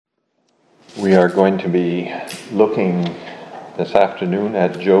We are going to be looking this afternoon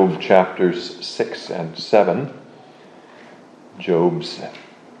at Job chapters 6 and 7, Job's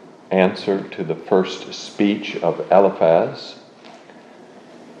answer to the first speech of Eliphaz.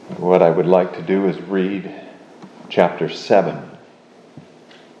 What I would like to do is read chapter 7.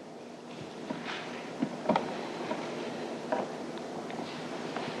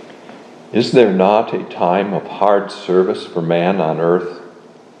 Is there not a time of hard service for man on earth?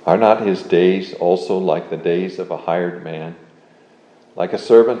 Are not his days also like the days of a hired man? Like a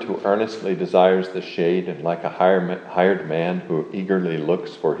servant who earnestly desires the shade, and like a hired man who eagerly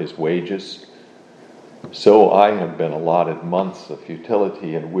looks for his wages? So I have been allotted months of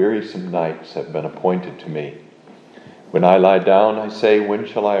futility, and wearisome nights have been appointed to me. When I lie down, I say, when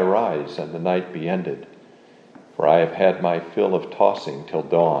shall I arise, and the night be ended? For I have had my fill of tossing till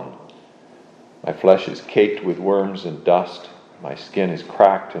dawn. My flesh is caked with worms and dust. My skin is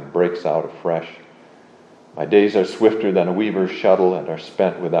cracked and breaks out afresh. My days are swifter than a weaver's shuttle and are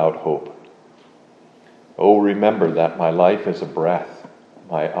spent without hope. Oh, remember that my life is a breath.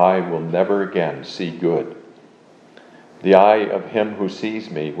 My eye will never again see good. The eye of him who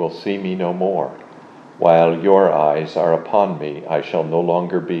sees me will see me no more. While your eyes are upon me, I shall no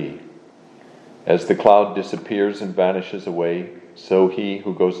longer be. As the cloud disappears and vanishes away, so he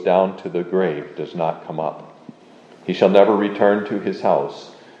who goes down to the grave does not come up. He shall never return to his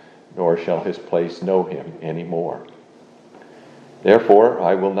house, nor shall his place know him any more. Therefore,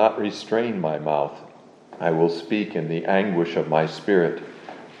 I will not restrain my mouth. I will speak in the anguish of my spirit.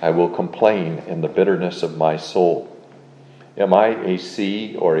 I will complain in the bitterness of my soul. Am I a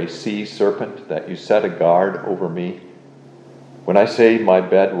sea or a sea serpent that you set a guard over me? When I say my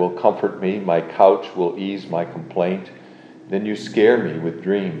bed will comfort me, my couch will ease my complaint, then you scare me with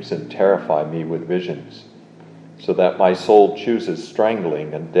dreams and terrify me with visions, so that my soul chooses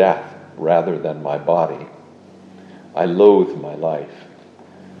strangling and death rather than my body. I loathe my life.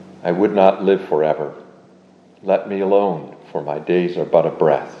 I would not live forever. Let me alone, for my days are but a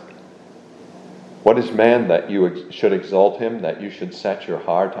breath. What is man that you should exalt him, that you should set your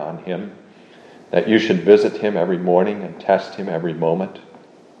heart on him, that you should visit him every morning and test him every moment?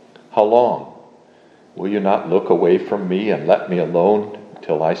 How long? Will you not look away from me and let me alone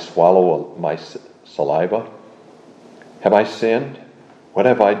till I swallow my saliva? Have I sinned? What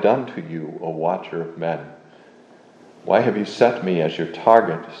have I done to you, O watcher of men? Why have you set me as your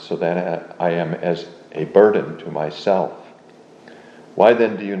target, so that I am as a burden to myself? Why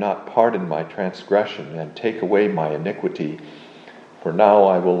then do you not pardon my transgression and take away my iniquity? For now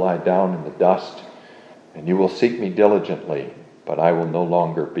I will lie down in the dust, and you will seek me diligently, but I will no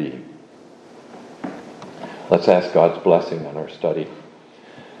longer be. Let's ask God's blessing on our study.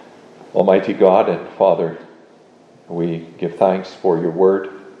 Almighty God and Father, we give thanks for your word.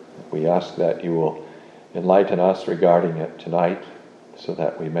 We ask that you will enlighten us regarding it tonight, so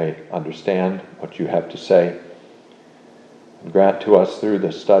that we may understand what you have to say. And grant to us through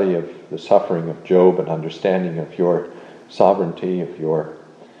the study of the suffering of Job an understanding of your sovereignty, of your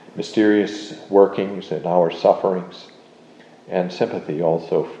mysterious workings in our sufferings, and sympathy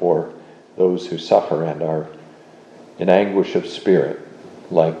also for those who suffer and are in anguish of spirit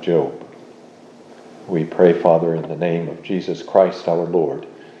like Job. We pray, Father, in the name of Jesus Christ our Lord.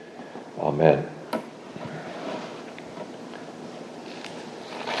 Amen.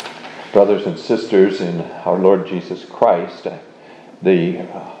 Brothers and sisters in our Lord Jesus Christ,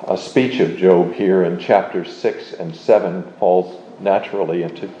 a speech of Job here in chapters 6 and 7 falls naturally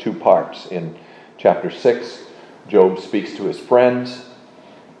into two parts. In chapter 6, Job speaks to his friends,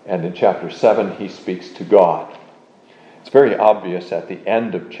 and in chapter 7, he speaks to God. It's very obvious at the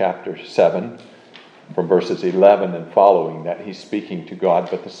end of chapter 7, from verses 11 and following, that he's speaking to God,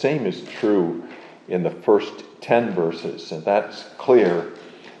 but the same is true in the first 10 verses, and that's clear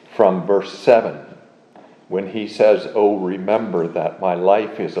from verse 7, when he says, "Oh, remember that my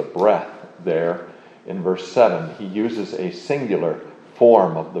life is a breath." There in verse 7, he uses a singular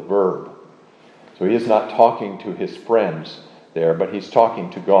form of the verb. So he is not talking to his friends there, but he's talking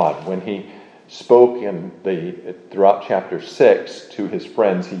to God. When he spoke throughout chapter 6 to his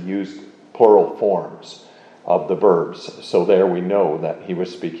friends, he used plural forms of the verbs. So there we know that he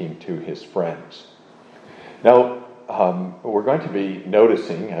was speaking to his friends. Now, we're going to be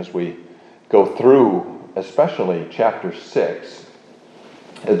noticing as we go through, especially chapter 6,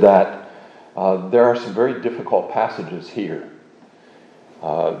 that there are some very difficult passages here.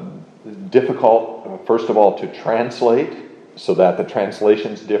 Difficult, first of all, to translate, so that the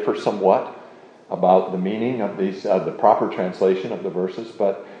translations differ somewhat about the meaning of these, the proper translation of the verses,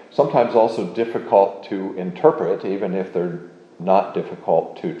 but sometimes also difficult to interpret, even if they're not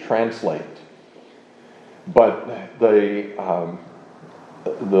difficult to translate. But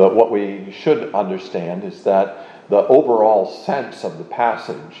what we should understand is that the overall sense of the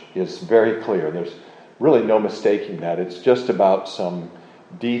passage is very clear. There's really no mistaking that. It's just about some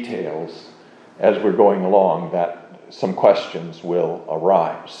details as we're going along that some questions will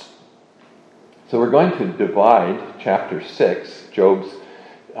arise. So we're going to divide chapter 6, Job's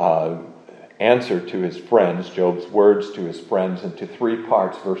answer to his friends, Job's words to his friends, into 3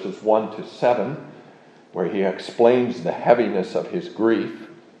 parts, verses 1 to 7, where he explains the heaviness of his grief,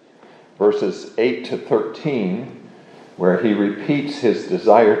 verses 8 to 13, where he repeats his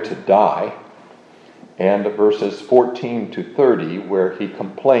desire to die, and verses 14 to 30, where he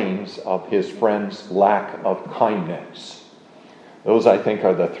complains of his friend's lack of kindness. Those, I think,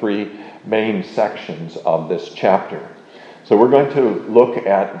 are the 3 main sections of this chapter. So we're going to look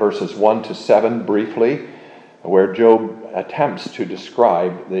at verses 1 to 7 briefly, where Job attempts to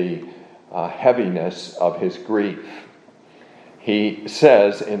describe the heaviness of his grief. He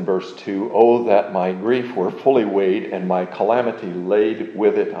says in verse 2, "Oh, that my grief were fully weighed and my calamity laid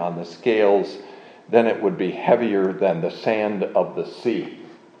with it on the scales, then it would be heavier than the sand of the sea."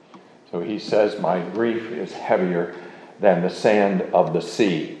 So he says, my grief is heavier than the sand of the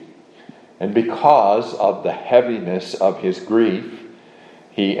sea. And because of the heaviness of his grief,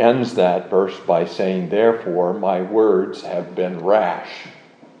 he ends that verse by saying, "Therefore my words have been rash."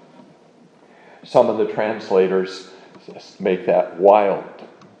 Some of the translators make that wild.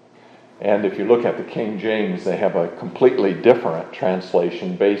 And if you look at the King James, they have a completely different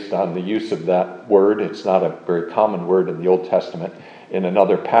translation based on the use of that word. It's not a very common word in the Old Testament. In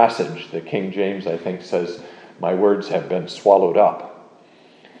another passage, the King James, I think, says, "My words have been swallowed up."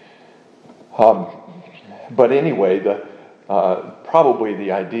 But anyway, probably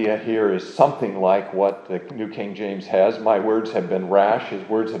the idea here is something like what the New King James has. My words have been rash, his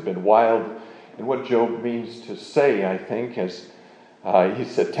words have been wild. And what Job means to say, I think, as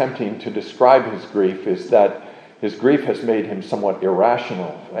he's attempting to describe his grief, is that his grief has made him somewhat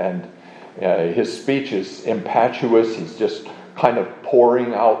irrational, and his speech is impetuous. He's just kind of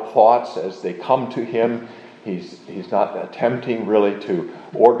pouring out thoughts as they come to him. He's not attempting really to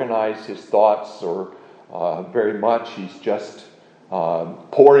organize his thoughts or very much. He's just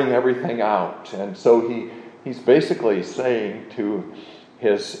pouring everything out. And so he's basically saying to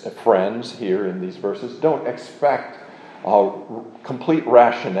his friends here in these verses, don't expect complete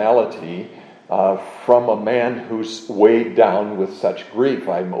rationality from a man who's weighed down with such grief.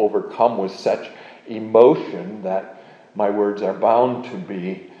 I'm overcome with such emotion that my words are bound to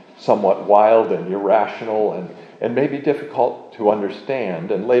be somewhat wild and irrational and maybe difficult to understand.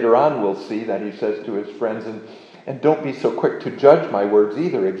 And later on we'll see that he says to his friends, and don't be so quick to judge my words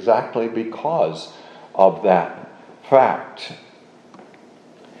either, exactly because of that fact.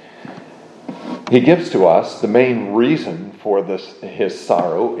 He gives to us the main reason for his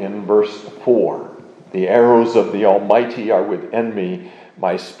sorrow in verse 4. "The arrows of the Almighty are within me.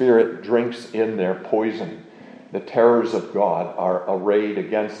 My spirit drinks in their poison. The terrors of God are arrayed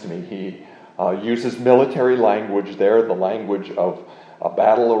against me." He uses military language there, the language of a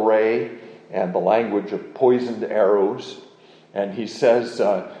battle array and the language of poisoned arrows. And he says,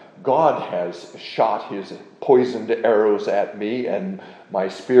 God has shot his poisoned arrows at me, and my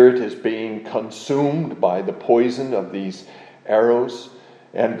spirit is being consumed by the poison of these arrows.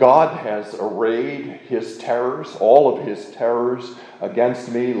 And God has arrayed his terrors, all of his terrors,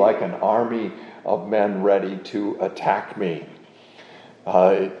 against me like an army of men ready to attack me.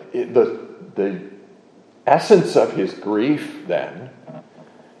 The essence of his grief, then,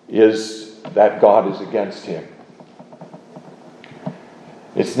 is that God is against him.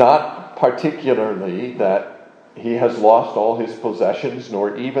 It's not particularly that he has lost all his possessions,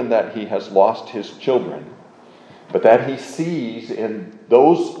 nor even that he has lost his children, but that he sees in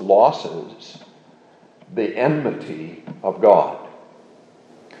those losses the enmity of God.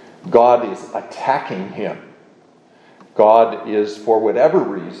 God is attacking him. God is, for whatever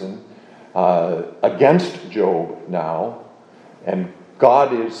reason, against Job now, and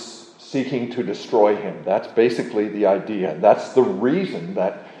God is seeking to destroy him. That's basically the idea. That's the reason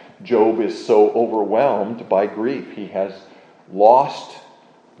that Job is so overwhelmed by grief. He has lost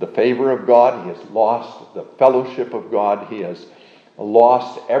the favor of God. He has lost the fellowship of God. He has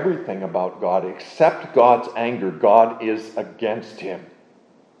lost everything about God except God's anger. God is against him.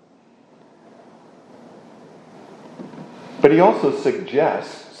 But he also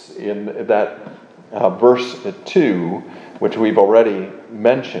suggests in that verse 2, which we've already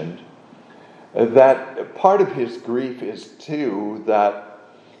mentioned, that part of his grief is too that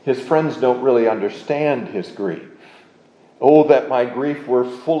his friends don't really understand his grief. Oh, that my grief were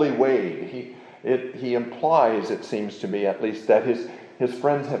fully weighed. He implies, it seems to me at least, that his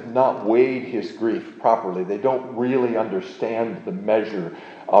friends have not weighed his grief properly. They don't really understand the measure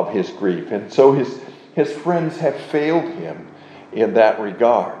of his grief. And so his friends have failed him in that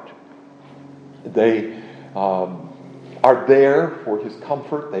regard. They are there for his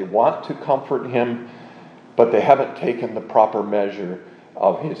comfort. They want to comfort him, but they haven't taken the proper measure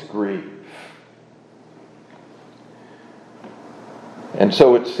of his grief. And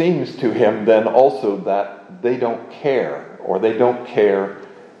so it seems to him then also that they don't care, or they don't care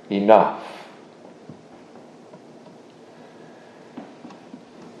enough.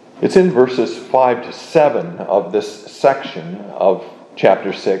 It's in verses 5 to 7 of this section of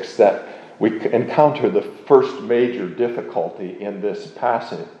chapter 6 that we encounter the first major difficulty in this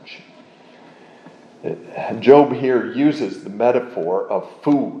passage. Job here uses the metaphor of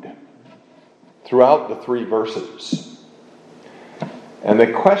food throughout the 3 verses. And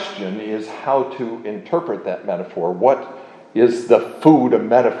the question is how to interpret that metaphor. What is the food a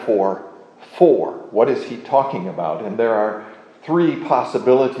metaphor for? What is he talking about? And there are 3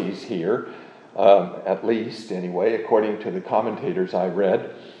 possibilities here, at least anyway, according to the commentators I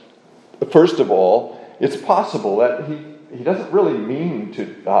read. First of all, it's possible that he doesn't really mean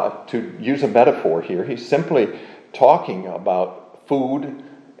to use a metaphor here. He's simply talking about food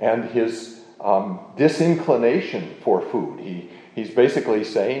and his disinclination for food. He's basically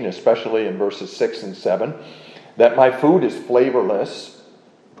saying, especially in verses 6 and 7, that my food is flavorless.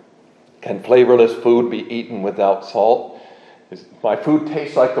 Can flavorless food be eaten without salt? My food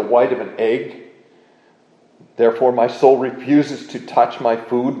tastes like the white of an egg. Therefore, my soul refuses to touch my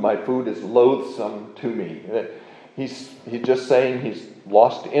food. My food is loathsome to me. He's just saying he's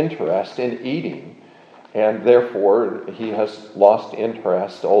lost interest in eating, and therefore he has lost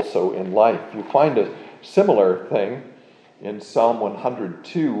interest also in life. You find a similar thing in Psalm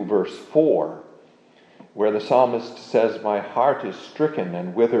 102, verse 4, where the psalmist says, my heart is stricken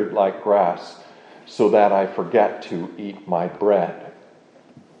and withered like grass, so that I forget to eat my bread.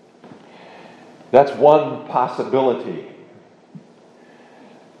 That's one possibility.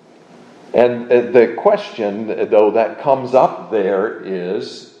 And the question, though, that comes up there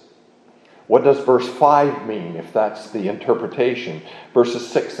is, what does verse 5 mean, if that's the interpretation? Verses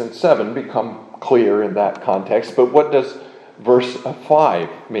 6 and 7 become clear in that context, but what does verse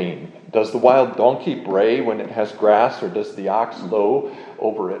 5 mean? Does the wild donkey bray when it has grass, or does the ox low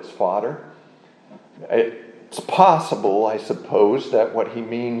over its fodder? It's possible, I suppose, that what he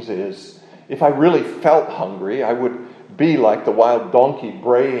means is, if I really felt hungry, I would be like the wild donkey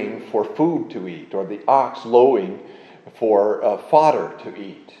braying for food to eat, or the ox lowing for fodder to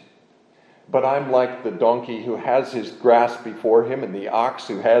eat. But I'm like the donkey who has his grass before him, and the ox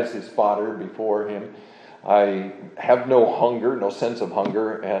who has his fodder before him. I have no hunger, no sense of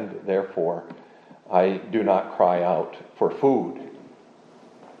hunger, and therefore I do not cry out for food.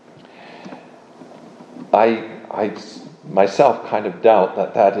 I myself kind of doubt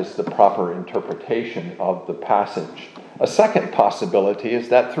that that is the proper interpretation of the passage. A second possibility is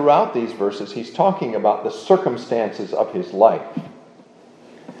that throughout these verses he's talking about the circumstances of his life.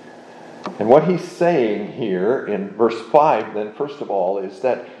 And what he's saying here in verse 5, then, first of all, is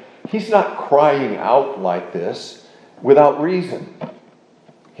that he's not crying out like this without reason.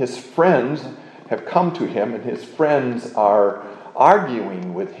 His friends have come to him, and his friends are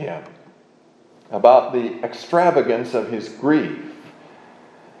arguing with him about the extravagance of his grief.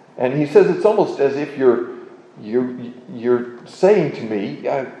 And he says it's almost as if you're saying to me,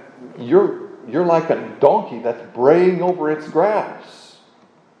 you're like a donkey that's braying over its grass,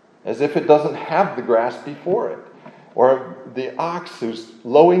 as if it doesn't have the grass before it, or the ox who's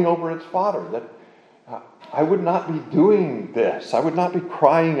lowing over its fodder. That I would not be doing this. I would not be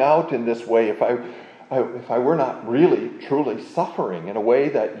crying out in this way if I were not really, truly suffering in a way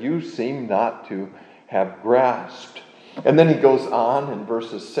that you seem not to have grasped. And then he goes on in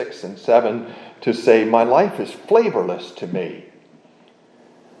verses 6 and 7 to say, my life is flavorless to me.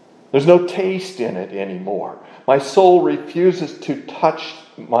 There's no taste in it anymore. My soul refuses to touch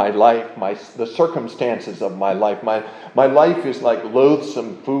my life, the circumstances of my life. My life is like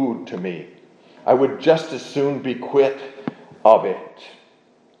loathsome food to me. I would just as soon be quit of it.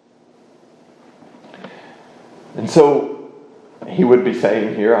 And so he would be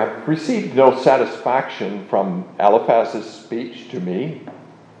saying here, I've received no satisfaction from Eliphaz's speech to me,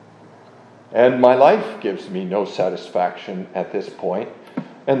 and my life gives me no satisfaction at this point.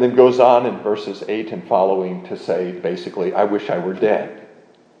 And then goes on in verses 8 and following to say, basically, I wish I were dead.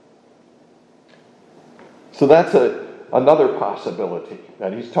 So that's another possibility,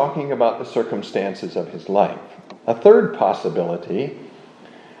 that he's talking about the circumstances of his life. A third possibility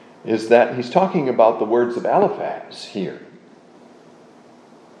is that he's talking about the words of Eliphaz here.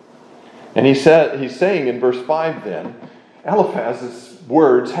 And he's saying in verse 5 then, Eliphaz's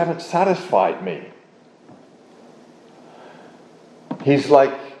words haven't satisfied me. He's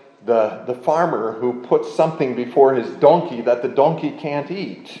like the farmer who puts something before his donkey that the donkey can't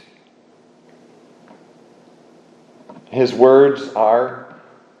eat. His words are,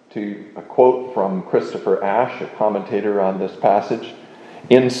 to a quote from Christopher Ash, a commentator on this passage,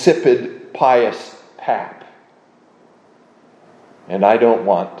 insipid, pious pap. And I don't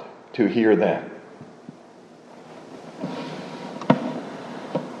want to hear them.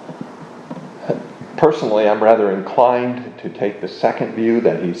 Personally, I'm rather inclined to take the second view,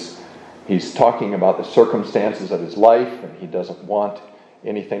 that he's talking about the circumstances of his life and he doesn't want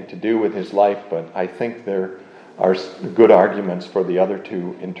anything to do with his life, but I think there are good arguments for the other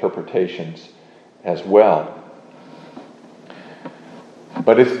two interpretations as well.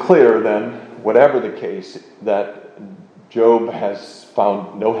 But it's clear then, whatever the case, that Job has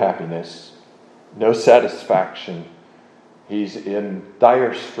found no happiness, no satisfaction. He's in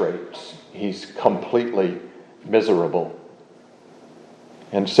dire straits. He's completely miserable.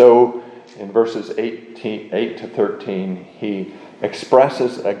 And so, in verses 8 to 13, he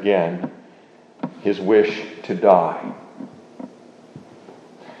expresses again his wish to die.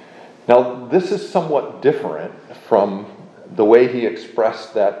 Now, this is somewhat different from the way he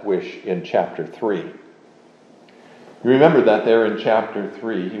expressed that wish in chapter 3. You remember that there in chapter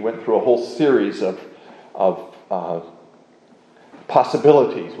 3, he went through a whole series of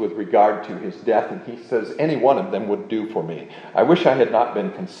possibilities with regard to his death, and he says, any one of them would do for me. I wish I had not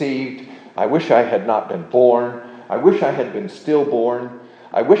been conceived. I wish I had not been born. I wish I had been stillborn.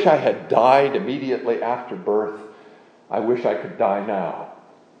 I wish I had died immediately after birth. I wish I could die now.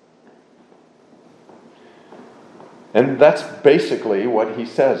 And that's basically what he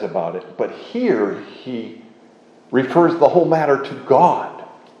says about it. But here he refers the whole matter to God.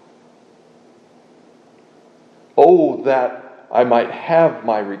 Oh, that I might have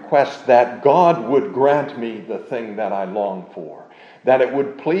my request, that God would grant me the thing that I long for, that it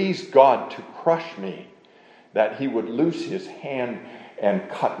would please God to crush me, that he would loose his hand and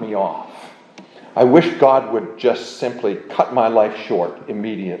cut me off. I wish God would just simply cut my life short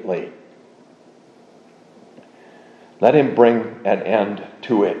immediately. Let him bring an end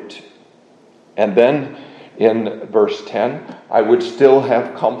to it. And then in verse 10, I would still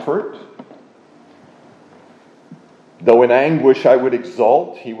have comfort. Though in anguish I would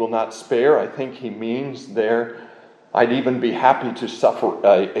exult, he will not spare. I think he means there, I'd even be happy to suffer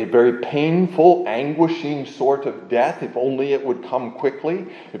a very painful, anguishing sort of death, if only it would come quickly,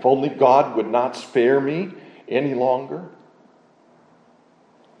 if only God would not spare me any longer.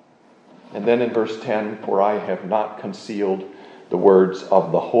 And then in verse 10, for I have not concealed the words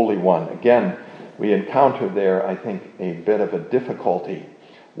of the Holy One. Again, we encounter there, I think, a bit of a difficulty.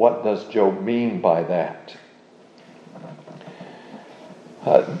 What does Job mean by that?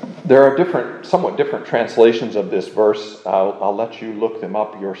 There are somewhat different translations of this verse. I'll let you look them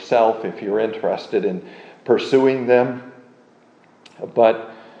up yourself if you're interested in pursuing them.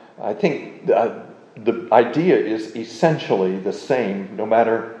 But I think the idea is essentially the same, no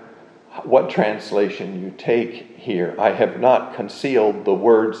matter what translation you take here. I have not concealed the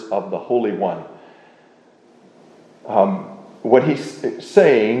words of the Holy One. What he's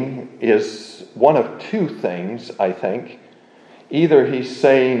saying is one of two things, I think. Either he's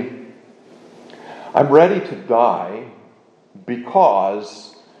saying, I'm ready to die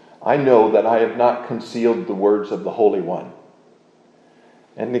because I know that I have not concealed the words of the Holy One.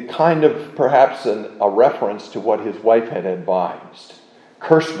 And the kind of perhaps a reference to what his wife had advised.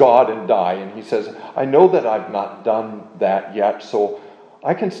 Curse God and die. And he says, I know that I've not done that yet, so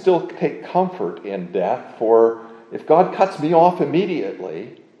I can still take comfort in death, for if God cuts me off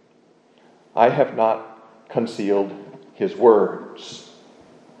immediately, I have not concealed his words.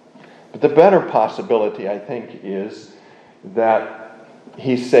 But the better possibility, I think, is that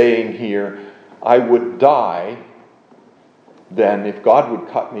he's saying here, I would die then, if God would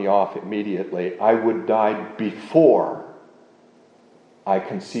cut me off immediately, I would die before I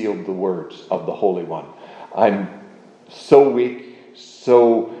concealed the words of the Holy One. I'm so weak,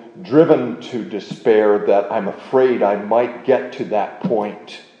 so driven to despair that I'm afraid I might get to that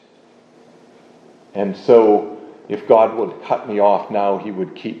point. And so, if God would cut me off now, he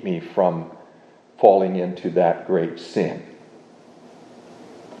would keep me from falling into that great sin.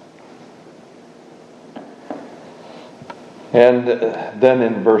 And then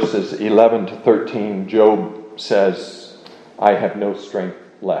in verses 11 to 13, Job says, I have no strength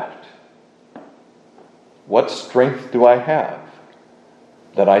left. What strength do I have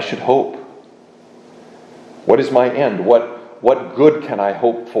that I should hope? What is my end? What good can I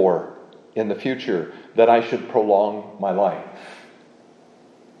hope for in the future that I should prolong my life?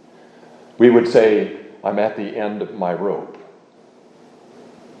 We would say, I'm at the end of my rope.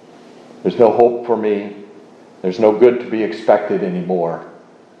 There's no hope for me. There's no good to be expected anymore.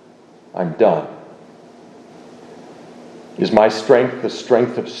 I'm done. Is my strength the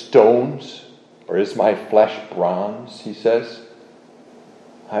strength of stones, or is my flesh bronze, he says?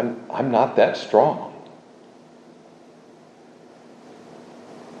 I'm not that strong.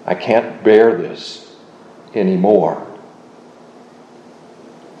 I can't bear this anymore.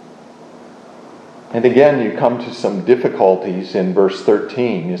 And again, you come to some difficulties in verse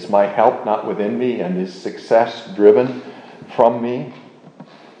 13. Is my help not within me, and is success driven from me?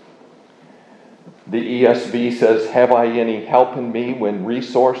 The ESV says, have I any help in me when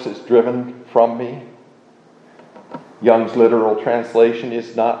resource is driven from me? Young's literal translation,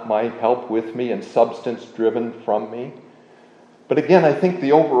 is not my help with me and substance driven from me? But again, I think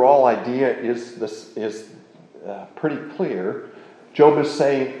the overall idea is pretty clear. Job is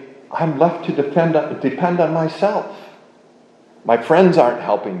saying, I'm left to depend on myself. My friends aren't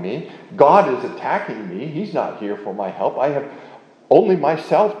helping me. God is attacking me. He's not here for my help. I have only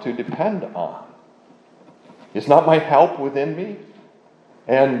myself to depend on. Is not my help within me?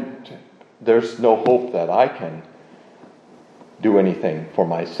 And there's no hope that I can do anything for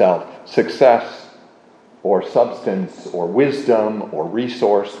myself. Success or substance or wisdom or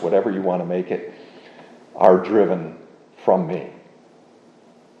resource, whatever you want to make it, are driven from me.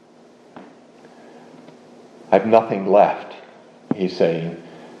 I have nothing left, he's saying,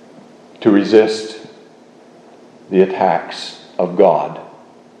 to resist the attacks of God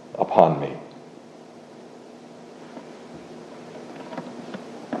upon me.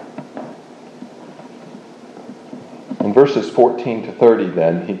 In verses 14 to 30,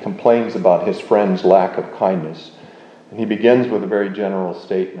 then, he complains about his friend's lack of kindness. And he begins with a very general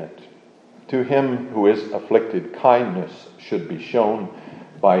statement. To him who is afflicted, kindness should be shown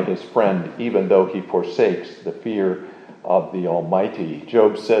by his friend, even though he forsakes the fear of the Almighty.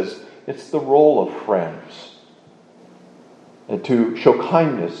 Job says it's the role of friends and to show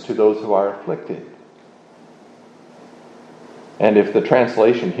kindness to those who are afflicted. And if the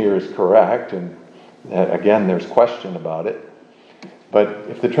translation here is correct, and again there's question about it, but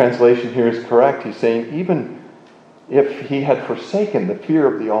if the translation here is correct, he's saying even if he had forsaken the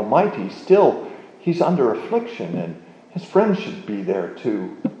fear of the Almighty, still he's under affliction, and his friends should be there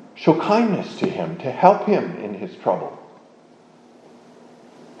to show kindness to him, to help him in his trouble.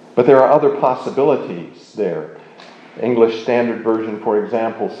 But there are other possibilities there. English Standard Version, for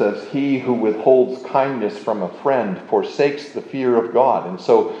example, says, he who withholds kindness from a friend forsakes the fear of God. And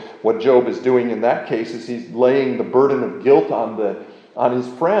so what Job is doing in that case is he's laying the burden of guilt on his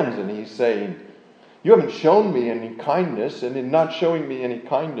friends, and he's saying, you haven't shown me any kindness, and in not showing me any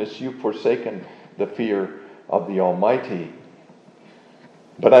kindness, you've forsaken the fear of the Almighty.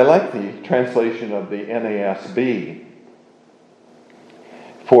 But I like the translation of the NASB.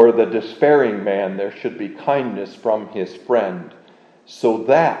 For the despairing man there should be kindness from his friend, so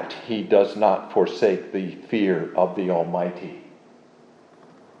that he does not forsake the fear of the Almighty.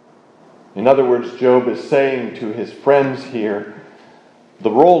 In other words, Job is saying to his friends here,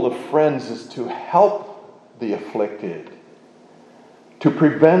 the role of friends is to help the afflicted, to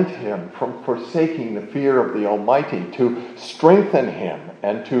prevent him from forsaking the fear of the Almighty, to strengthen him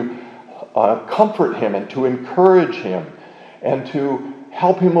and to comfort him and to encourage him and to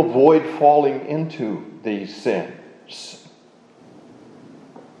help him avoid falling into these sins.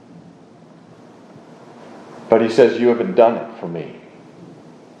 But he says, you haven't done it for me.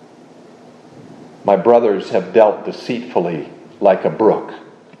 My brothers have dealt deceitfully like a brook.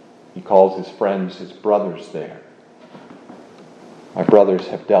 He calls his friends his brothers there. My brothers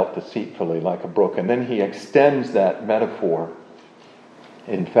have dealt deceitfully like a brook. And then he extends that metaphor,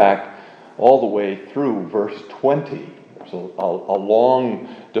 in fact, all the way through verse 20. There's a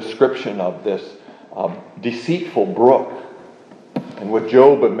long description of this deceitful brook. And what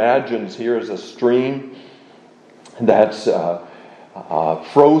Job imagines here is a stream that's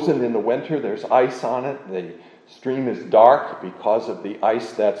frozen in the winter. There's ice on it. The stream is dark because of the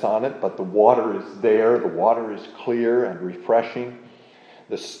ice that's on it, but the water is there. The water is clear and refreshing.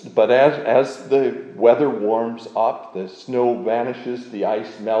 But as the weather warms up, the snow vanishes, the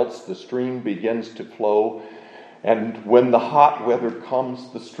ice melts, the stream begins to flow. And when the hot weather comes,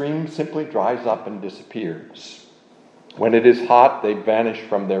 the stream simply dries up and disappears. When it is hot, they vanish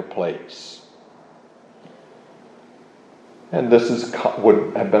from their place. And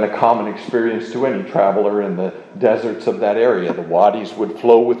would have been a common experience to any traveler in the deserts of that area. The wadis would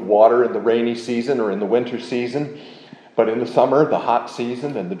flow with water in the rainy season or in the winter season. But in the summer, the hot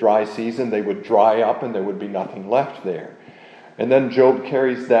season and the dry season, they would dry up and there would be nothing left there. And then Job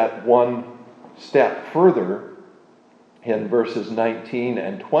carries that one step further in verses 19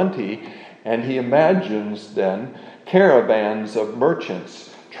 and 20, and he imagines then caravans of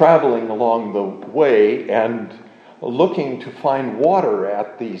merchants traveling along the way and looking to find water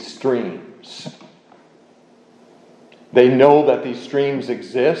at these streams. They know that these streams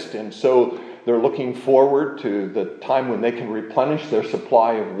exist, and so they're looking forward to the time when they can replenish their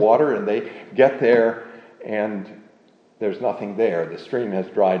supply of water, and they get there and there's nothing there. The stream has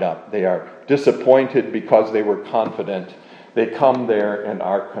dried up. They are disappointed because they were confident. They come there and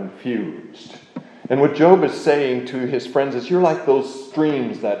are confused. And what Job is saying to his friends is, you're like those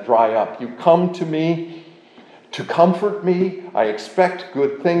streams that dry up. You come to me to comfort me. I expect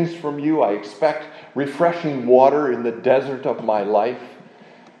good things from you. I expect refreshing water in the desert of my life.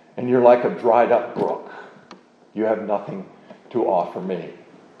 And you're like a dried up brook. You have nothing to offer me.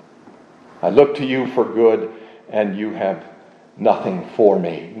 I look to you for good, and you have nothing for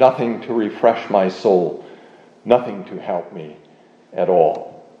me, nothing to refresh my soul, nothing to help me at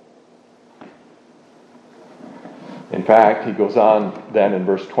all. In fact, he goes on then in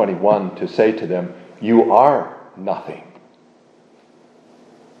verse 21 to say to them, you are nothing.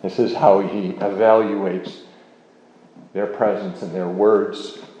 This is how he evaluates their presence and their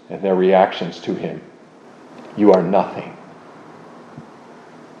words and their reactions to him. You are nothing.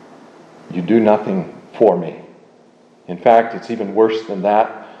 You do nothing for me. In fact, it's even worse than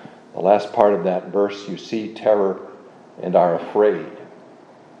that. The last part of that verse, you see terror and are afraid.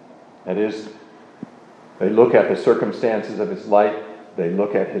 That is, they look at the circumstances of his life, they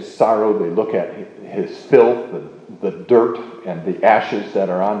look at his sorrow, they look at his filth, the dirt and the ashes that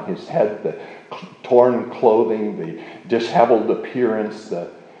are on his head, the torn clothing, the disheveled appearance, the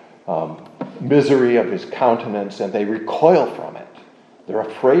misery of his countenance, and they recoil from it. They're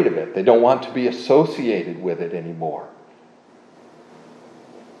afraid of it. They don't want to be associated with it anymore.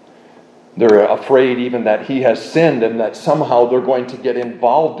 They're afraid even that he has sinned and that somehow they're going to get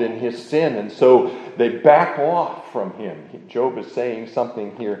involved in his sin, and so they back off from him. Job is saying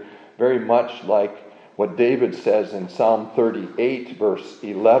something here very much like what David says in Psalm 38, verse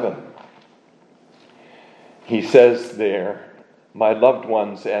 11. He says there, my loved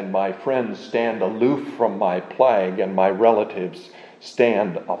ones and my friends stand aloof from my plague, and my relatives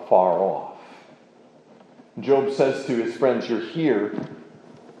stand afar off. Job says to his friends, you're here,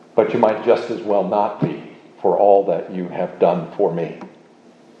 but you might just as well not be for all that you have done for me.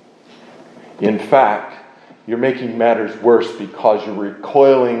 In fact, you're making matters worse because you're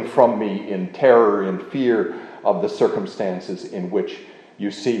recoiling from me in terror and fear of the circumstances in which you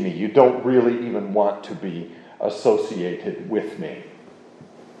see me. You don't really even want to be associated with me.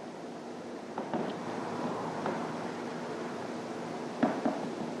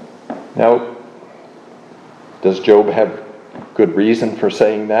 Now, does Job have good reason for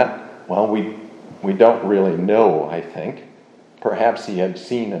saying that? Well, we don't really know, I think. Perhaps he had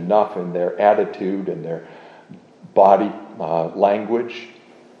seen enough in their attitude and their body language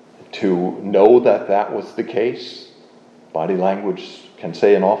to know that that was the case. Body language can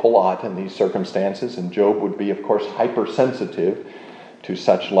say an awful lot in these circumstances, and Job would be, of course, hypersensitive to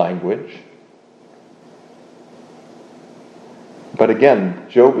such language. But again,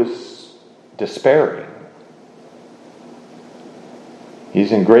 Job is despairing.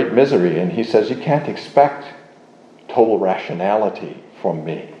 He's in great misery, and he says, you can't expect total rationality from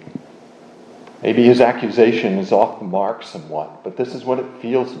me. Maybe his accusation is off the mark somewhat, but this is what it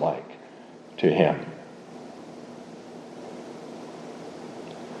feels like to him.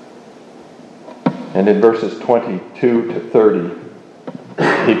 And in verses 22 to 30,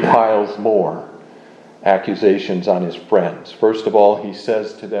 he piles more accusations on his friends. First of all, he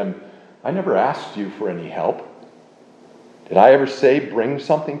says to them, I never asked you for any help. Did I ever say, bring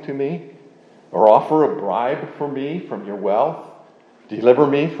something to me? Or offer a bribe for me from your wealth? Deliver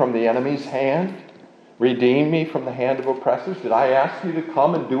me from the enemy's hand? Redeem me from the hand of oppressors? Did I ask you to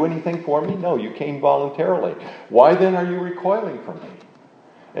come and do anything for me? No, you came voluntarily. Why then are you recoiling from me?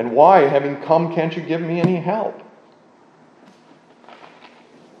 And why, having come, can't you give me any help?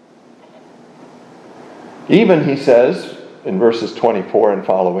 Even, he says, in verses 24 and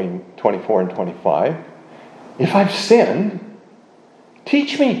following, 24 and 25, if I've sinned,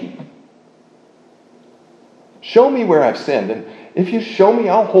 teach me. Show me where I've sinned. And if you show me,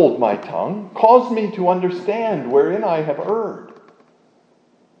 I'll hold my tongue. Cause me to understand wherein I have erred.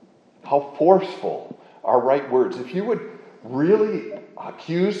 How forceful are right words. If you would really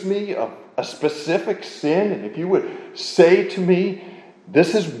accuse me of a specific sin, and if you would say to me,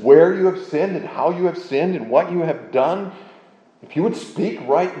 this is where you have sinned and how you have sinned and what you have done, if you would speak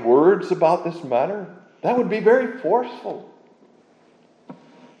right words about this matter, that would be very forceful.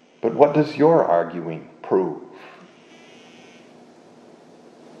 But what does your arguing prove?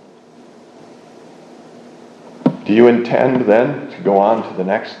 Do you intend then to go on to the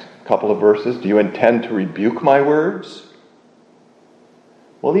next couple of verses? Do you intend to rebuke my words?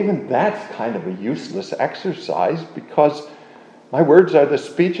 Well, even that's kind of a useless exercise, because my words are the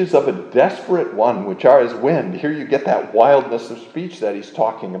speeches of a desperate one, which are as wind. Here you get that wildness of speech that he's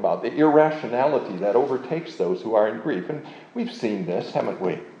talking about, the irrationality that overtakes those who are in grief. And we've seen this, haven't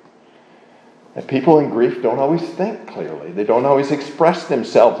we? That people in grief don't always think clearly. They don't always express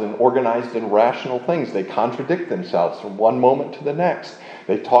themselves in organized and rational things. They contradict themselves from one moment to the next.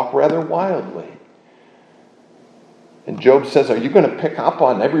 They talk rather wildly. And Job says, are you going to pick up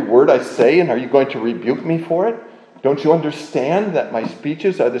on every word I say, and are you going to rebuke me for it? Don't you understand that my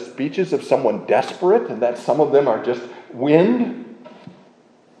speeches are the speeches of someone desperate, and that some of them are just wind?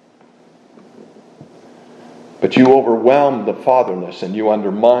 But you overwhelm the fatherless, and you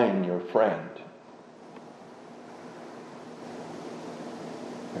undermine your friend.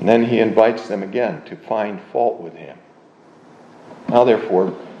 And then he invites them again to find fault with him. Now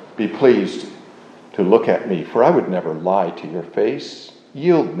therefore, be pleased to look at me, for I would never lie to your face.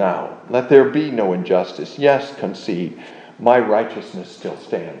 Yield now, let there be no injustice. Yes, concede, my righteousness still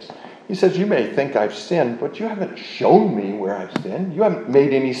stands. He says, you may think I've sinned, but you haven't shown me where I've sinned. You haven't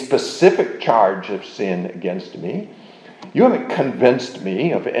made any specific charge of sin against me. You haven't convinced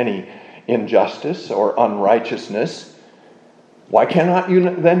me of any injustice or unrighteousness. Why cannot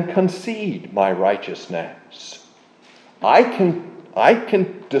you then concede my righteousness? I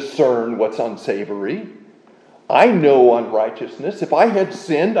can discern what's unsavory. I know unrighteousness. If I had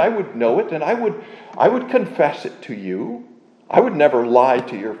sinned, I would know it, and I would confess it to you. I would never lie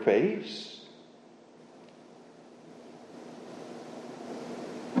to your face.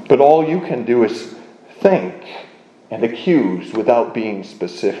 But all you can do is think and accuse without being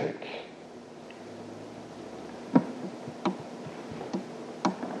specific.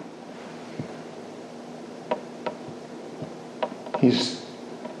 He's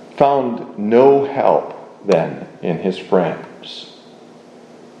found no help then in his friends.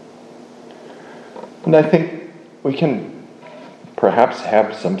 And I think we can perhaps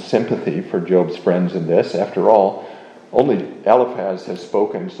have some sympathy for Job's friends in this. After all, only Eliphaz has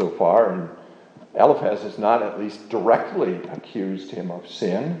spoken so far, and Eliphaz has not at least directly accused him of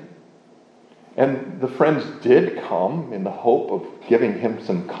sin. And the friends did come in the hope of giving him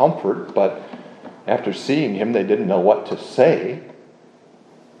some comfort, but after seeing him, they didn't know what to say.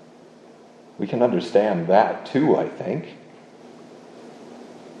 We can understand that too, I think.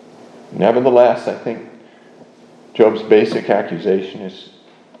 Nevertheless, I think Job's basic accusation is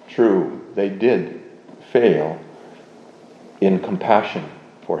true. They did fail in compassion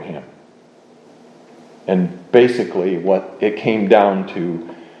for him. And basically what it came down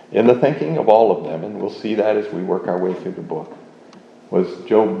to in the thinking of all of them, and we'll see that as we work our way through the book, was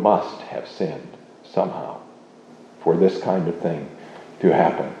Job must have sinned somehow for this kind of thing to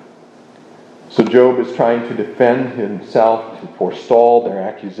happen. So Job is trying to defend himself, to forestall their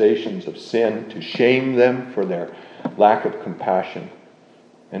accusations of sin, to shame them for their lack of compassion,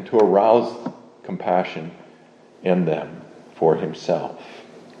 and to arouse compassion in them for himself.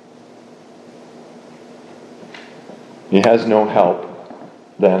 He has no help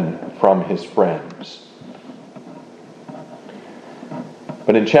then from his friends.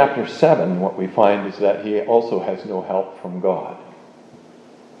 But in chapter 7, what we find is that he also has no help from God.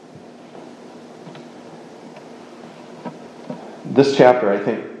 This chapter, I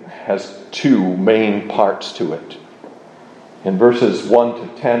think, has two main parts to it. In verses 1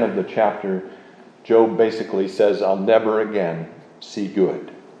 to 10 of the chapter, Job basically says, I'll never again see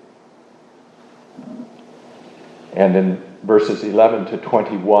good. And in verses 11 to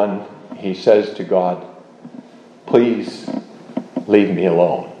 21, he says to God, please leave me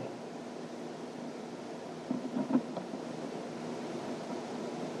alone.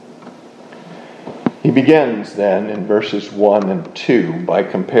 He begins then in verses 1 and 2 by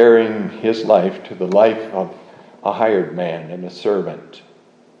comparing his life to the life of a hired man and a servant.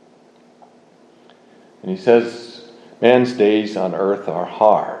 And he says, man's days on earth are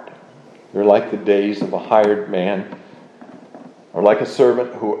hard. They're like the days of a hired man, or like a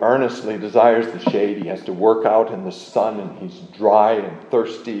servant who earnestly desires the shade. He has to work out in the sun, and he's dry and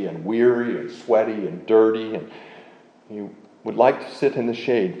thirsty and weary and sweaty and dirty, and he would like to sit in the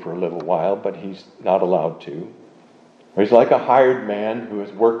shade for a little while, but he's not allowed to. Or he's like a hired man who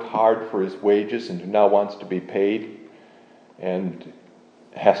has worked hard for his wages and who now wants to be paid and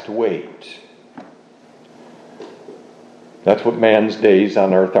has to wait. That's what man's days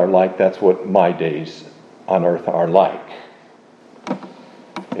on earth are like. That's what my days on earth are like.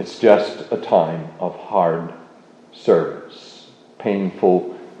 It's just a time of hard service,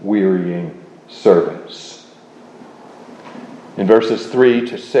 painful, wearying service. In verses 3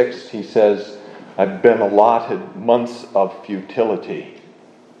 to 6, he says, I've been allotted months of futility.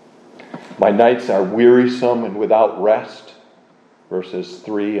 My nights are wearisome and without rest. Verses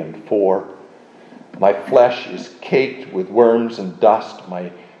 3 and 4. My flesh is caked with worms and dust.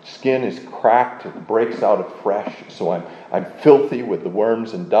 My skin is cracked and breaks out afresh. So I'm filthy with the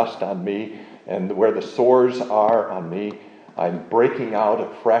worms and dust on me. And where the sores are on me, I'm breaking out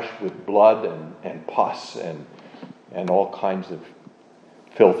afresh with blood and pus and all kinds of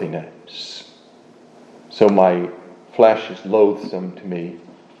filthiness. So my flesh is loathsome to me.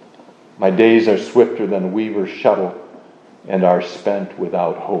 My days are swifter than a weaver's shuttle and are spent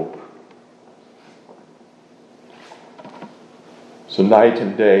without hope. So night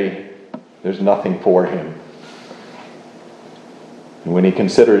and day, there's nothing for him. And when he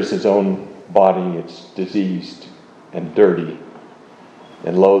considers his own body, it's diseased and dirty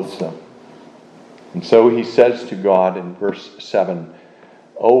and loathsome. And so he says to God in verse 7,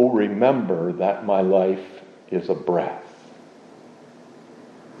 Oh, remember that my life is a breath.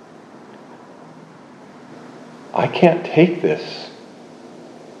 I can't take this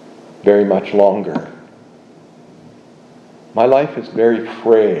very much longer. My life is very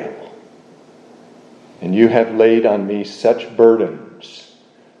frail, and you have laid on me such burdens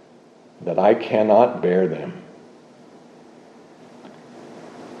that I cannot bear them.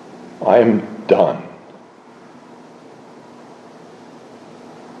 I am done.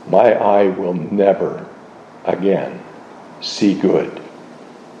 My eye will never again see good.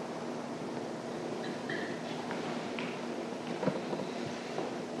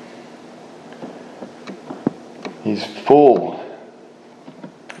 He's full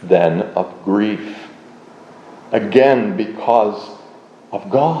then of grief, again because of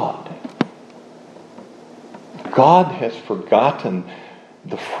God. God has forgotten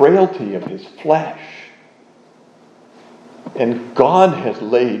the frailty of his flesh, and God has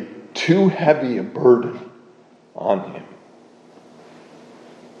laid too heavy a burden on him.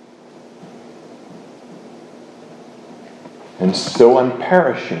 And so I'm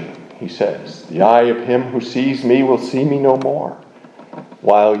perishing, he says. The eye of him who sees me will see me no more.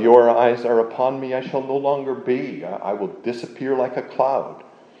 While your eyes are upon me, I shall no longer be. I will disappear like a cloud,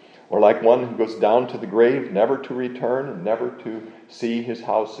 or like one who goes down to the grave, never to return and never to see his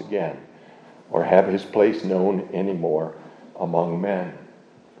house again, or have his place known anymore among men.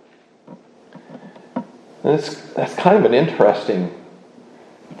 And that's kind of an interesting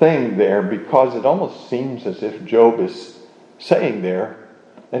thing there, because it almost seems as if Job is saying there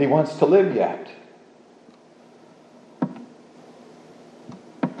that he wants to live yet.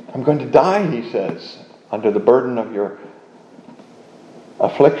 I'm going to die, he says, under the burden of your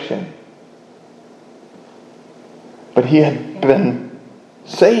affliction. But he had been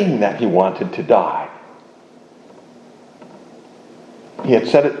saying that he wanted to die. He had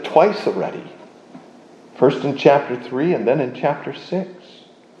said it twice already. First in chapter 3 and then in chapter 6.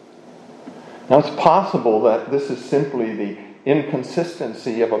 Now it's possible that this is simply the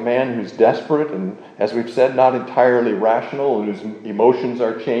inconsistency of a man who's desperate and, as we've said, not entirely rational, and whose emotions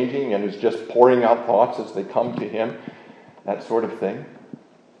are changing and is just pouring out thoughts as they come to him, that sort of thing.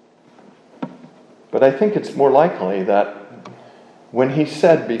 But I think it's more likely that when he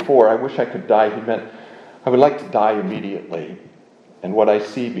said before, I wish I could die, he meant, I would like to die immediately. And what I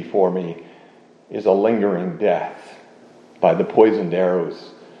see before me is a lingering death by the poisoned arrows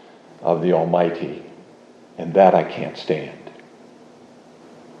of the Almighty. And that I can't stand.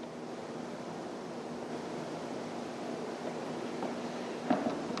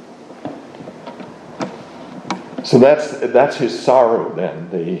 So that's his sorrow then,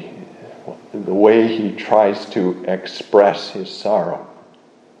 the way he tries to express his sorrow.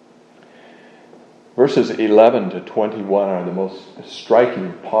 Verses 11 to 21 are the most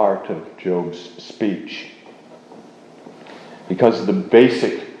striking part of Job's speech, because the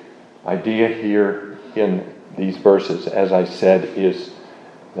basic idea here in these verses, as I said, is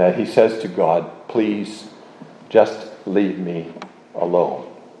that he says to God, please just leave me alone.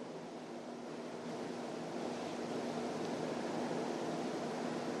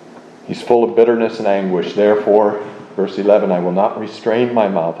 He's full of bitterness and anguish. Therefore, verse 11, I will not restrain my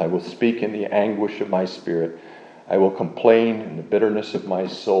mouth. I will speak in the anguish of my spirit. I will complain in the bitterness of my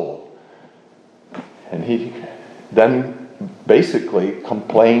soul. And he then basically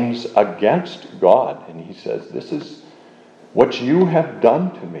complains against God. And he says, this is what you have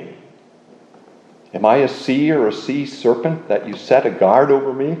done to me. Am I a sea or a sea serpent that you set a guard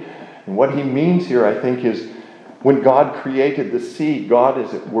over me? And what he means here, I think, is when God created the sea, God,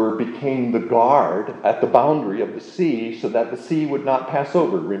 as it were, became the guard at the boundary of the sea so that the sea would not pass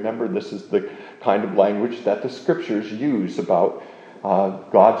over. Remember, this is the kind of language that the scriptures use about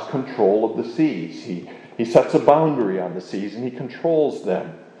God's control of the seas. He sets a boundary on the seas and he controls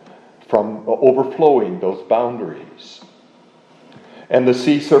them from overflowing those boundaries. And the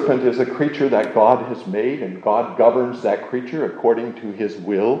sea serpent is a creature that God has made, and God governs that creature according to his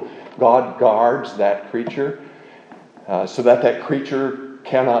will. God guards that creature so that that creature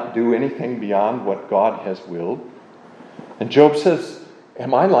cannot do anything beyond what God has willed. And Job says,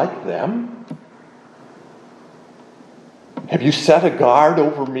 am I like them? Have you set a guard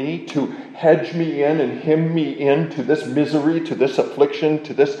over me to hedge me in and hem me in to this misery, to this affliction,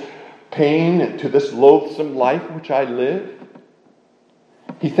 to this pain, and to this loathsome life which I live?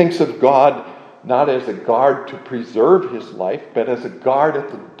 He thinks of God not as a guard to preserve his life, but as a guard at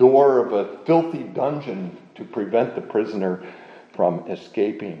the door of a filthy dungeon to prevent the prisoner from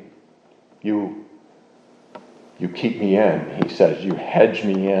escaping. You keep me in, he says. You hedge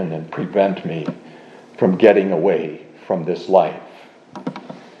me in and prevent me from getting away from this life.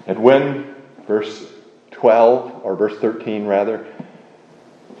 And when, verse 12, or verse 13 rather,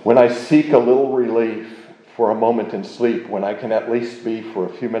 when I seek a little relief for a moment in sleep, when I can at least be for a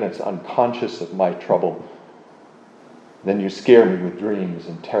few minutes unconscious of my trouble, then you scare me with dreams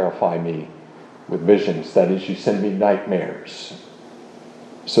and terrify me with visions. That is, you send me nightmares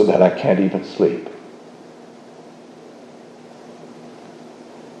so that I can't even sleep.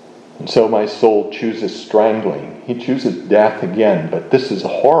 And so my soul chooses strangling. He chooses death again, but this is a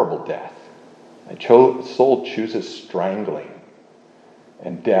horrible death. My soul chooses strangling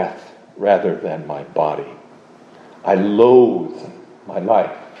and death rather than my body. I loathe my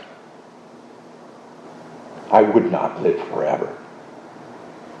life. I would not live forever.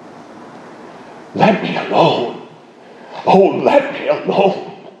 Let me alone. Oh, let me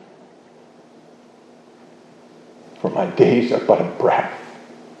alone. For my days are but a breath.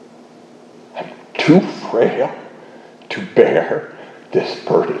 I'm too frail to bear this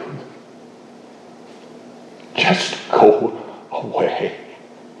burden. Just go away.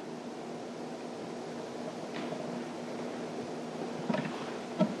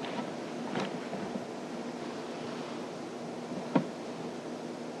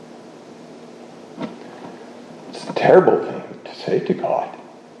 Terrible thing to say to God.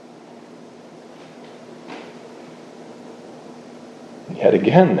 And yet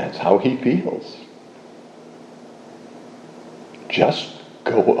again, that's how he feels. Just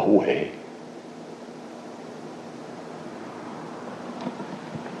go away.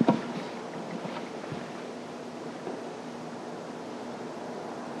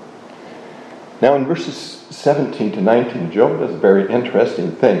 Now in verses 17 to 19, Job does a very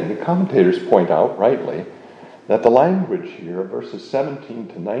interesting thing. The commentators point out, rightly, that the language here, verses 17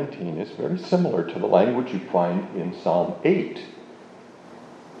 to 19, is very similar to the language you find in Psalm 8.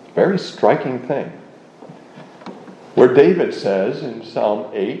 Very striking thing. Where David says in Psalm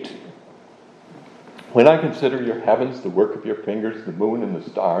 8, when I consider your heavens, the work of your fingers, the moon and the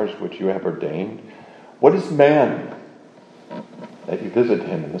stars which you have ordained, what is man that you visit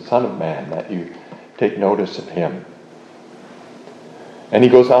him, and the Son of Man that you take notice of him? And he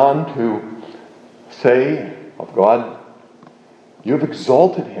goes on to say of God, you have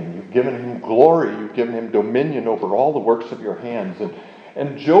exalted him, you've given him glory, you've given him dominion over all the works of your hands.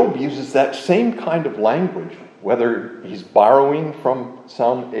 And Job uses that same kind of language, whether he's borrowing from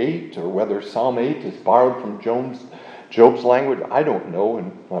Psalm 8 or whether Psalm 8 is borrowed from Job's language, I don't know,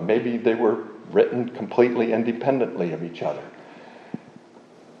 and maybe they were written completely independently of each other.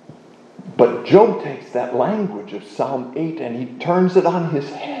 But Job takes that language of Psalm 8 and he turns it on its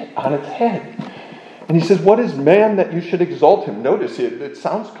head. And he says, what is man that you should exalt him? Notice it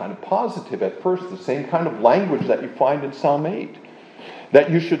sounds kind of positive at first, the same kind of language that you find in Psalm 8.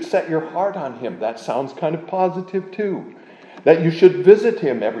 That you should set your heart on him. That sounds kind of positive too. That you should visit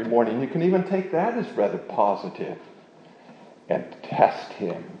him every morning. You can even take that as rather positive. And test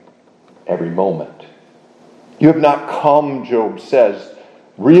him every moment. You have not come, Job says,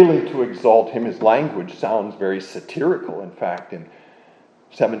 really to exalt him. His language sounds very satirical, in fact, in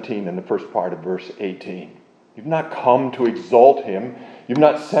 17 and the first part of verse 18. You've not come to exalt him. You've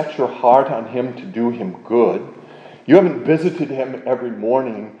not set your heart on him to do him good. You haven't visited him every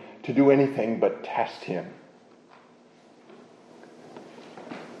morning to do anything but test him.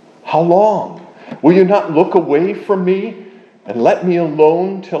 How long? Will you not look away from me and let me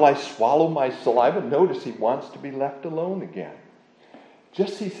alone till I swallow my saliva? Notice he wants to be left alone again. He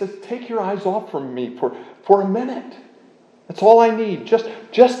says, take your eyes off from me for a minute. That's all I need.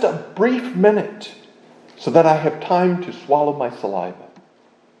 Just a brief minute so that I have time to swallow my saliva.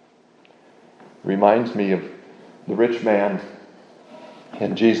 Reminds me of the rich man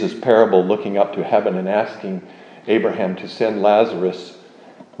in Jesus' parable looking up to heaven and asking Abraham to send Lazarus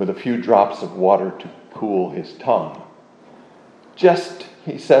with a few drops of water to cool his tongue.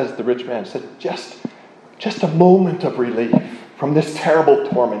 He says, the rich man said, just a moment of relief from this terrible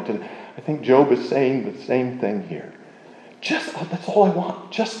torment. And I think Job is saying the same thing here. That's all I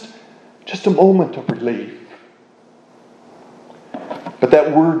want. Just a moment of relief. But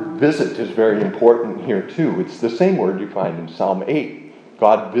that word visit is very important here too. It's the same word you find in Psalm 8.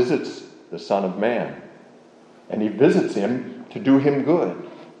 God visits the Son of Man. And he visits him to do him good.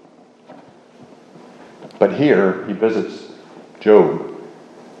 But here he visits Job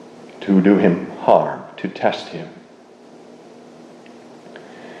to do him harm, to test him.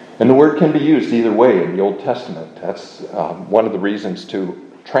 And the word can be used either way in the Old Testament. That's one of the reasons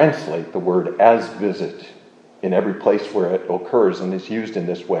to translate the word as visit in every place where it occurs and is used in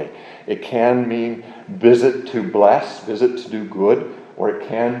this way. It can mean visit to bless, visit to do good, or it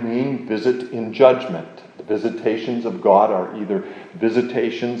can mean visit in judgment. The visitations of God are either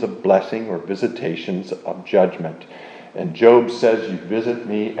visitations of blessing or visitations of judgment. And Job says, you visit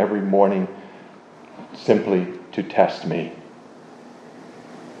me every morning simply to test me.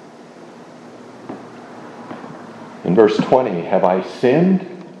 In verse 20, have I sinned?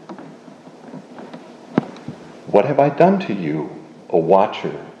 What have I done to you, O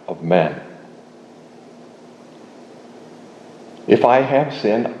watcher of men? If I have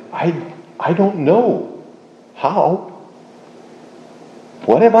sinned, I don't know how.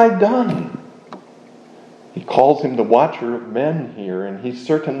 What have I done? He calls him the watcher of men here, and he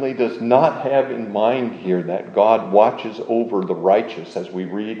certainly does not have in mind here that God watches over the righteous, as we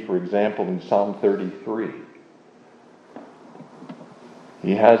read, for example, in Psalm 33.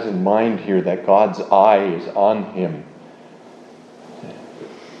 He has in mind here that God's eye is on him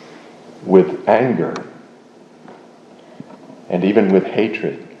with anger and even with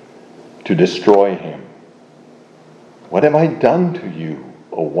hatred to destroy him. What have I done to you,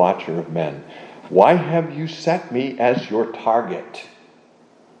 O watcher of men? Why have you set me as your target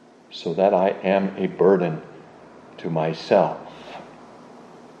so that I am a burden to myself?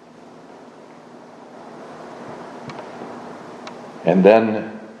 And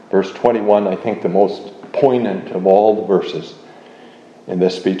then verse 21, I think the most poignant of all the verses in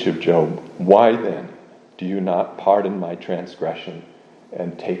this speech of Job. Why then do you not pardon my transgression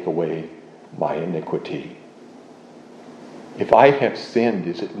and take away my iniquity? If I have sinned,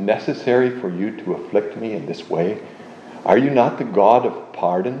 is it necessary for you to afflict me in this way? Are you not the God of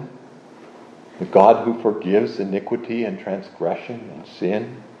pardon? The God who forgives iniquity and transgression and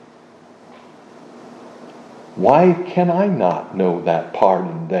sin? Why can I not know that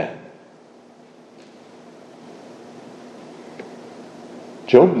pardon then?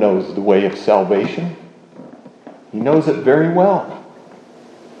 Job knows the way of salvation. He knows it very well.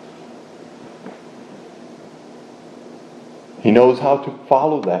 He knows how to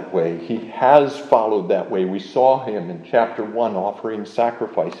follow that way. He has followed that way. We saw him in chapter 1 offering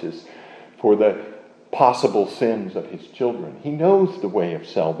sacrifices for the possible sins of his children. He knows the way of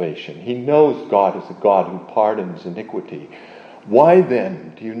salvation. He knows God is a God who pardons iniquity. Why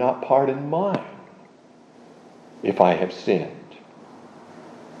then do you not pardon mine if I have sinned?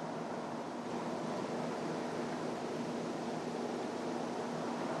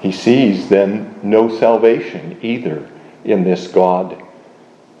 He sees then no salvation either in this God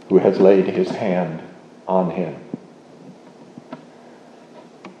who has laid his hand on him.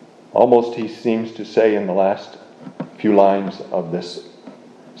 Almost he seems to say in the last few lines of this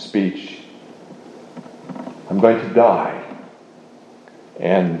speech, I'm going to die,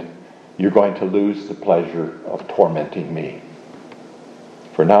 and you're going to lose the pleasure of tormenting me.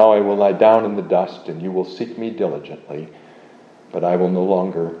 For now I will lie down in the dust, and you will seek me diligently, but I will no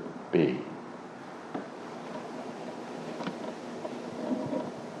longer be.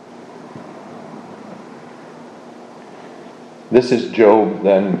 This is Job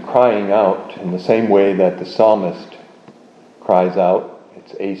then crying out in the same way that the psalmist cries out.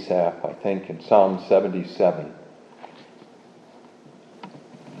 It's Asaph, I think, in Psalm 77.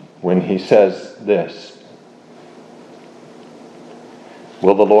 When he says this,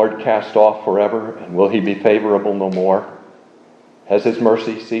 will the Lord cast off forever, and will he be favorable no more? Has his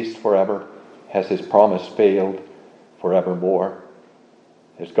mercy ceased forever? Has his promise failed forevermore?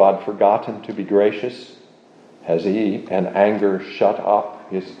 Has God forgotten to be gracious? Has he in anger shut up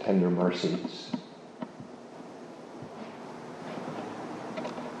his tender mercies?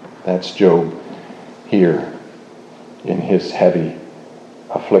 That's Job here in his heavy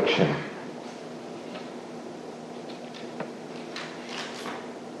affliction.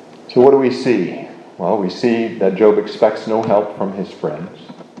 So what do we see? Well, we see that Job expects no help from his friends,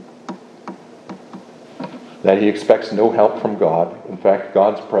 that he expects no help from God. In fact,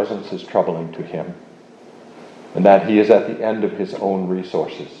 God's presence is troubling to him, and that he is at the end of his own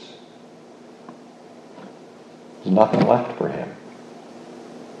resources. There's nothing left for him.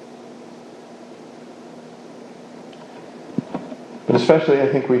 But especially,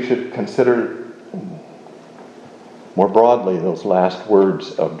 I think we should consider more broadly those last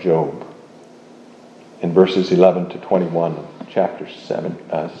words of Job in verses 11 to 21 of chapter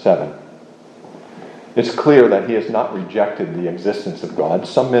 7. It's clear that he has not rejected the existence of God.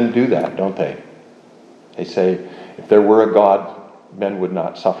 Some men do that, don't they? They say, if there were a God, men would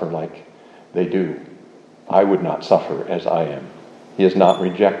not suffer like they do. I would not suffer as I am. He has not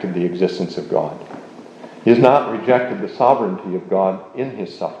rejected the existence of God. He has not rejected the sovereignty of God in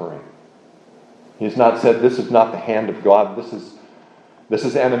his suffering. He has not said, this is not the hand of God, this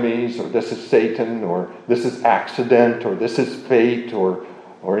is enemies, or this is Satan, or this is accident, or this is fate, or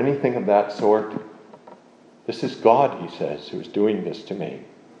anything of that sort. This is God, he says, who is doing this to me.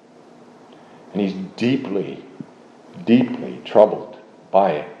 And he's deeply, deeply troubled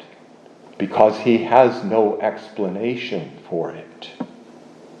by it, because he has no explanation for it.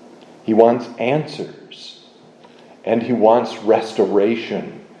 He wants answers, and he wants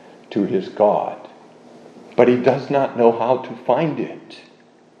restoration to his God. But he does not know how to find it.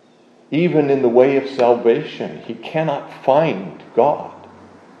 Even in the way of salvation, he cannot find God.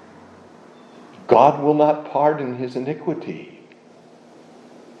 God will not pardon his iniquity.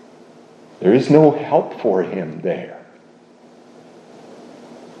 There is no help for him there.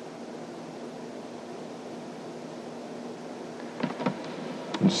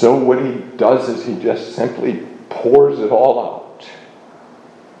 And so what he does is he just simply pours it all out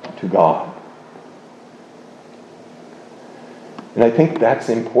to God. And I think that's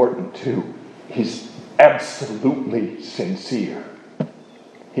important too. He's absolutely sincere.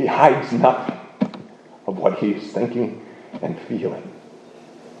 He hides nothing of what he's thinking and feeling.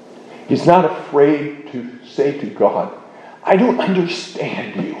 He's not afraid to say to God, I don't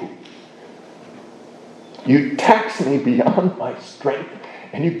understand you. You tax me beyond my strength,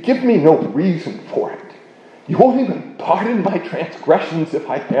 and you give me no reason for it. You won't even pardon my transgressions if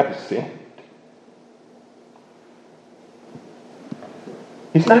I have sinned.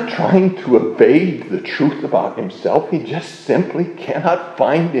 He's not trying to evade the truth about himself. He just simply cannot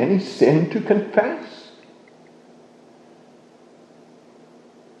find any sin to confess.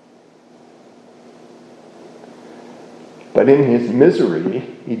 But in his misery,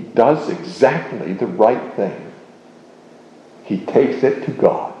 he does exactly the right thing. He takes it to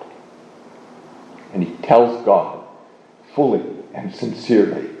God. And he tells God fully and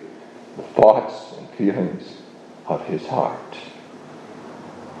sincerely the thoughts and feelings of his heart.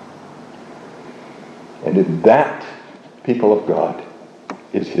 And in that, people of God,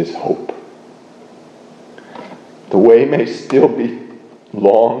 is his hope. The way may still be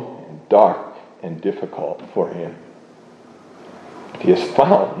long and dark and difficult for him. But he has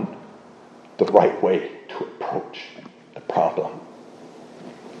found the right way to approach the problem.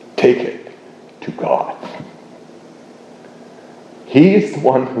 Take it to God. He is the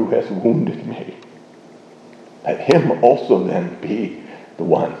one who has wounded me. Let him also then be the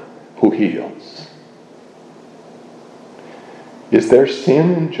one who heals. Is there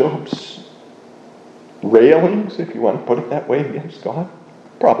sin in Job's railings, if you want to put it that way, against God?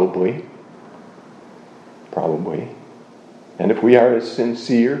 Probably. Probably. And if we are as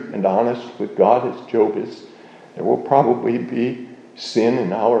sincere and honest with God as Job is, there will probably be sin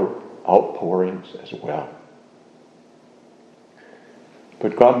in our outpourings as well.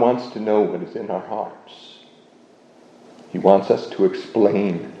 But God wants to know what is in our hearts. He wants us to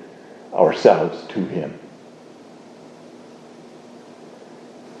explain ourselves to him.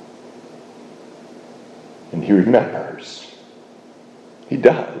 And he remembers. He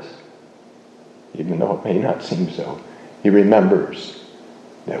does. Even though it may not seem so. He remembers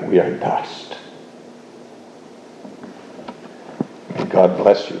that we are dust. May God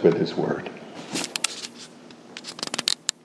bless you with his word.